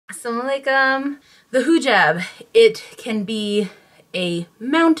Assalamualaikum. The hijab, it can be a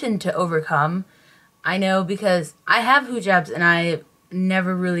mountain to overcome. I know because I have hijabs and I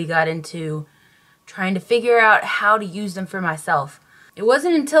never really got into trying to figure out how to use them for myself. It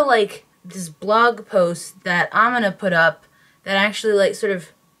wasn't until like this blog post that I'm gonna put up that I actually like sort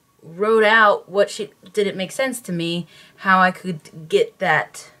of wrote out did it make sense to me, how I could get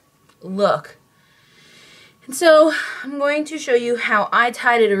that look. And so I'm going to show you how I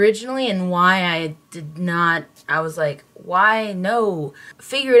tied it originally and why I did not. I was like, why no?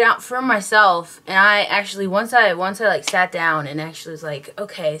 Figure it out for myself. And I actually once I like sat down and actually was like,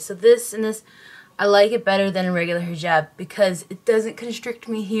 okay, so this and this, I like it better than a regular hijab because it doesn't constrict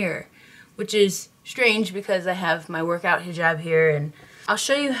me here, which is strange because I have my workout hijab here. And I'll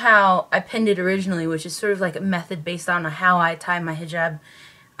show you how I pinned it originally, which is sort of like a method based on how I tie my hijab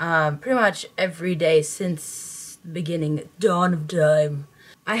pretty much every day since the beginning, dawn of time.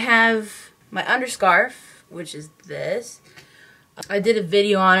 I have my underscarf, which is this. I did a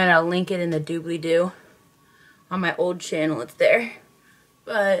video on it. I'll link it in the doobly-doo. On my old channel, it's there.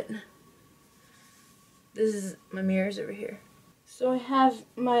 But this is my mirrors over here. So I have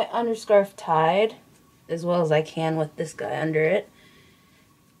my underscarf tied as well as I can with this guy under it.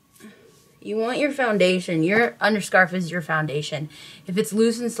 You want your foundation. Your underscarf is your foundation. If it's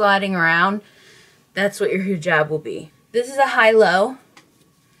loose and sliding around, that's what your hijab will be. This is a high-low.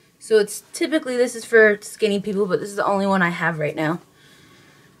 So it's typically, this is for skinny people, but this is the only one I have right now.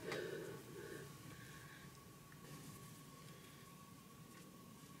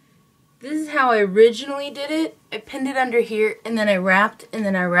 This is how I originally did it. I pinned it under here, and then I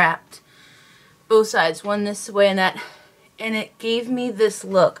wrapped, both sides, one this way and that. And it gave me this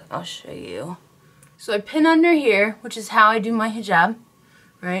look. I'll show you. So I pin under here, which is how I do my hijab,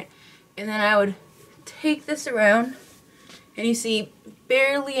 right? And then I would take this around, and you see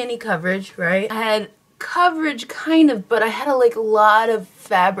barely any coverage, right? I had coverage kind of, but I had a lot of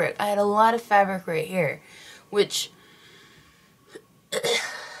fabric. I had a lot of fabric right here, which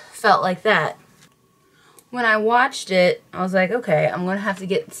felt like that. When I watched it, I was like, okay, I'm gonna have to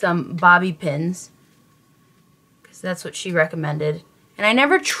get some bobby pins. That's what she recommended. And I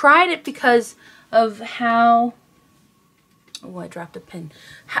never tried it because of how, oh, I dropped a pin,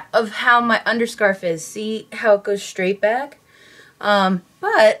 of how my underscarf is. See how it goes straight back?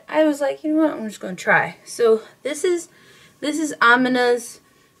 But I was like, you know what, I'm just going to try. So this is Amina's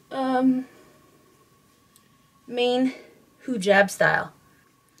main hijab style.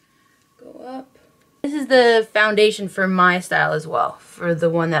 Go up. This is the foundation for my style as well, for the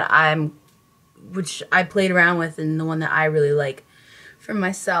one that which I played around with and the one that I really like for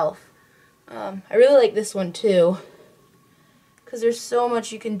myself. I really like this one too because there's so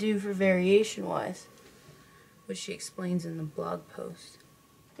much you can do for variation wise, which she explains in the blog post.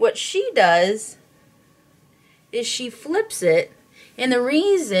 What she does is she flips it, and the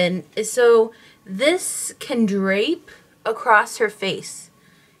reason is so this can drape across her face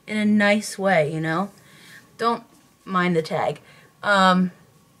in a nice way, you know? Don't mind the tag.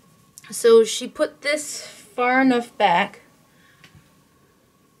 So she put this far enough back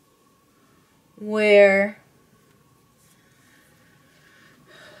where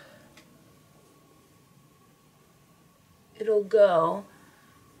it'll go,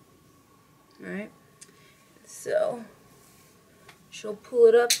 right? So she'll pull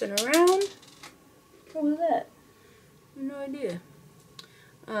it up and around. What was that? No idea.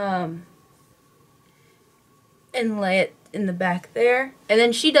 And lay it in the back there. And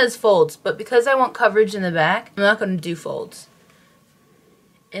then she does folds, but because I want coverage in the back, I'm not going to do folds.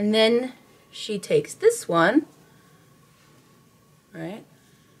 And then she takes this one, right,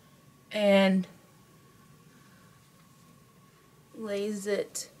 and lays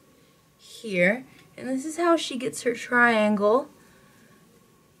it here. And this is how she gets her triangle,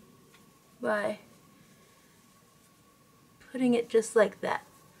 by putting it just like that.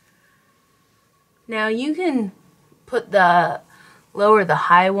 Now you can put the low or the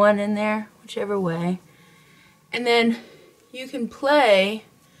high one in there, whichever way. And then you can play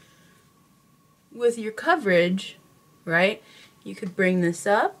with your coverage, right? You could bring this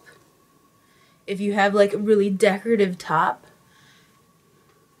up. If you have like a really decorative top,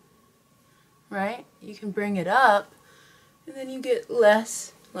 right? You can bring it up and then you get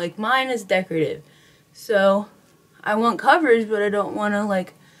less. Like mine is decorative. So I want coverage, but I don't want to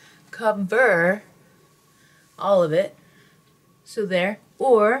like cover all of it. So there.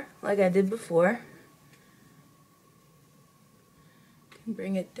 Or, like I did before, you can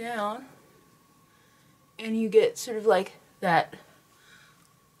bring it down and you get sort of like that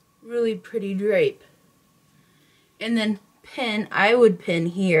really pretty drape. And then pin, I would pin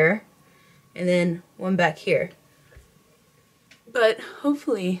here and then one back here. But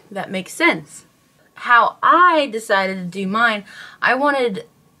hopefully that makes sense. How I decided to do mine, I wanted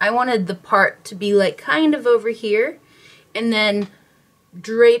the part to be like kind of over here and then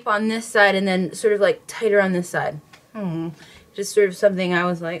drape on this side and then sort of like tighter on this side. Just sort of something I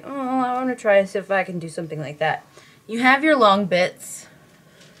was like, oh, I want to try to see if I can do something like that. You have your long bits,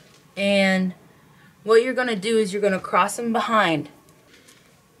 and what you're going to do is you're going to cross them behind.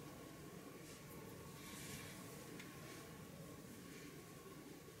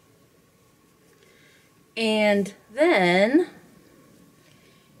 And then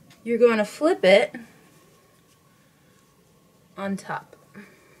you're going to flip it on top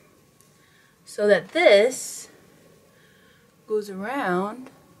so that this goes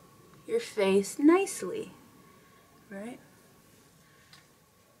around your face nicely, right?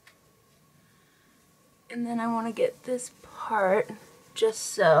 And then I want to get this part just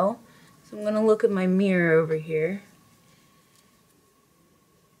so. So I'm going to look at my mirror over here.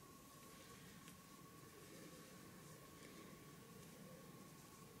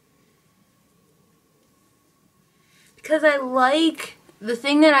 Because I like, the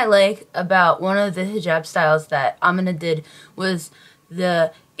thing that I like about one of the hijab styles that Amina did was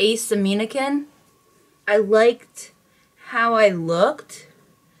the Ace Dominican. I liked how I looked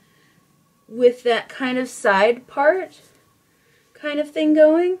with that kind of side part kind of thing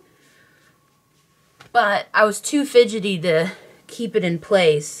going. But I was too fidgety to keep it in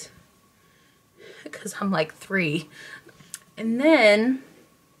place because I'm like 3. And then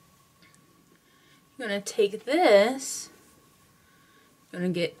you're going to take this, you're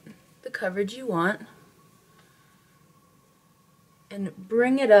going to get the coverage you want, and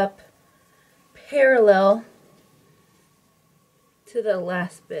bring it up parallel to the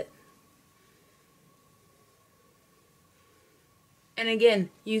last bit. And again,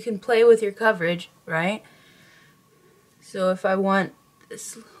 you can play with your coverage, right? So if I want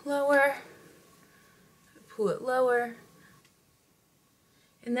this lower, pull it lower.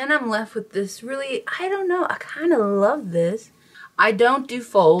 And then I'm left with this really, I don't know, I kind of love this. I don't do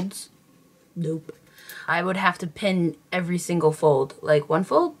folds. Nope. I would have to pin every single fold. Like 1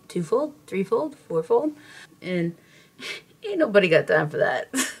 fold, 2 fold, 3 fold, 4 fold. And ain't nobody got time for that.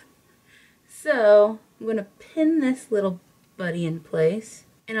 So I'm going to pin this little buddy in place.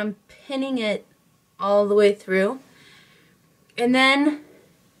 And I'm pinning it all the way through. And then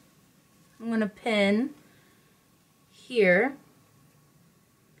I'm going to pin here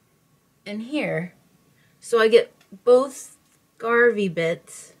and here, so I get both scarvy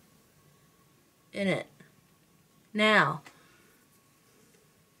bits in it. Now,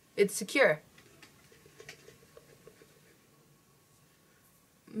 it's secure.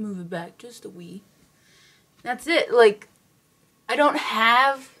 Move it back just a wee. That's it. Like, I don't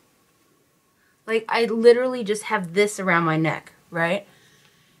have, like, I literally just have this around my neck, right?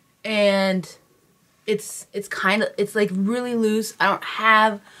 And it's kind of, it's like really loose. I don't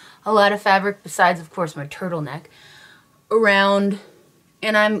have a lot of fabric besides, of course, my turtleneck around,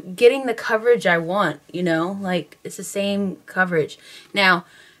 and I'm getting the coverage I want, you know, like it's the same coverage. Now,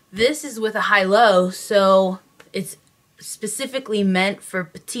 this is with a high-low, so it's specifically meant for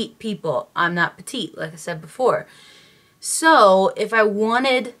petite people. I'm not petite, like I said before. So if I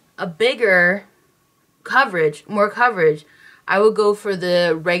wanted a bigger coverage, more coverage, I would go for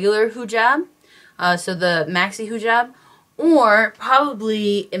the regular hijab, so the maxi hijab. Or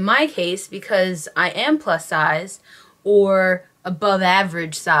probably, in my case, because I am plus size or above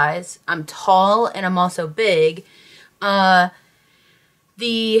average size, I'm tall and I'm also big, the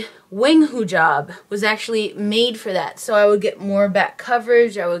wing hijab was actually made for that. So I would get more back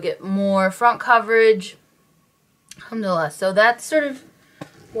coverage, I would get more front coverage, alhamdulillah. So that's sort of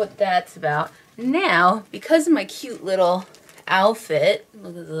what that's about. Now, because of my cute little outfit,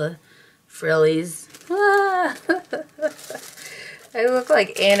 look at the frillies. I look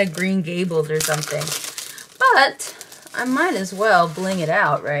like Anna Green Gables or something. But I might as well bling it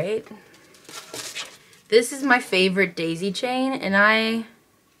out, right? This is my favorite daisy chain, and I'm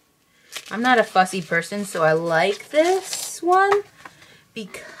not a fussy person, so I like this one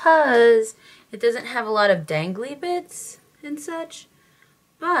because it doesn't have a lot of dangly bits and such.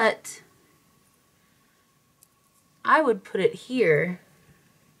 But I would put it here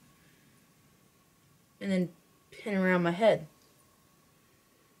and then pin around my head.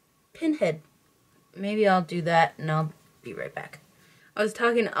 Pinhead. Maybe I'll do that and I'll be right back. I was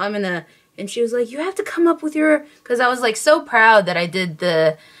talking to Amina and she was like, you have to come up with your, because I was like so proud that I did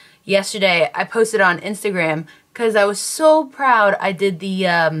the, yesterday I posted on Instagram because I was so proud I did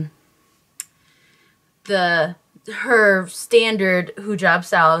the her standard hijab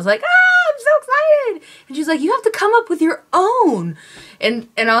style. I was like, ah, I'm so excited. And she's like, you have to come up with your own. And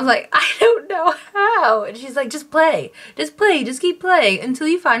I was like, I don't know how. And she's like, just play, just keep playing until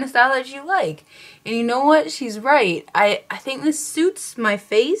you find a style that you like. And you know what? She's right. I think this suits my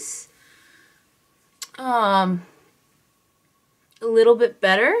face a little bit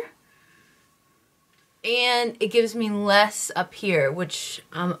better. And it gives me less up here, which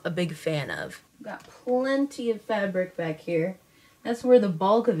I'm a big fan of. Got plenty of fabric back here. That's where the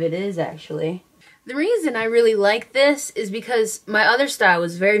bulk of it is, actually. The reason I really like this is because my other style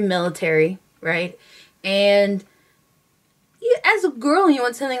was very military, right? And as a girl, you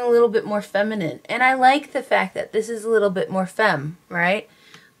want something a little bit more feminine. And I like the fact that this is a little bit more femme, right?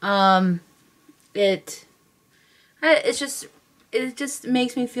 It just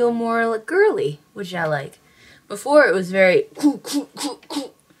makes me feel more like girly, which I like. Before it was very cool.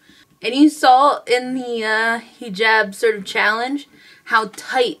 And you saw in the hijab sort of challenge how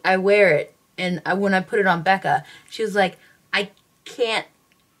tight I wear it. And when I put it on Becca, she was like, I can't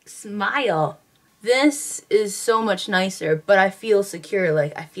smile. This is so much nicer, but I feel secure.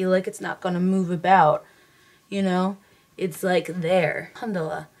 Like, I feel like it's not going to move about, you know? It's like there.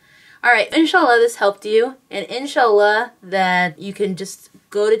 Alhamdulillah. Alright, inshallah this helped you. And inshallah that you can just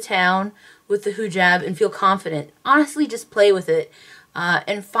go to town with the hijab and feel confident. Honestly, just play with it.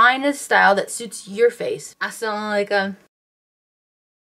 And find a style that suits your face. Assalamu alaikum.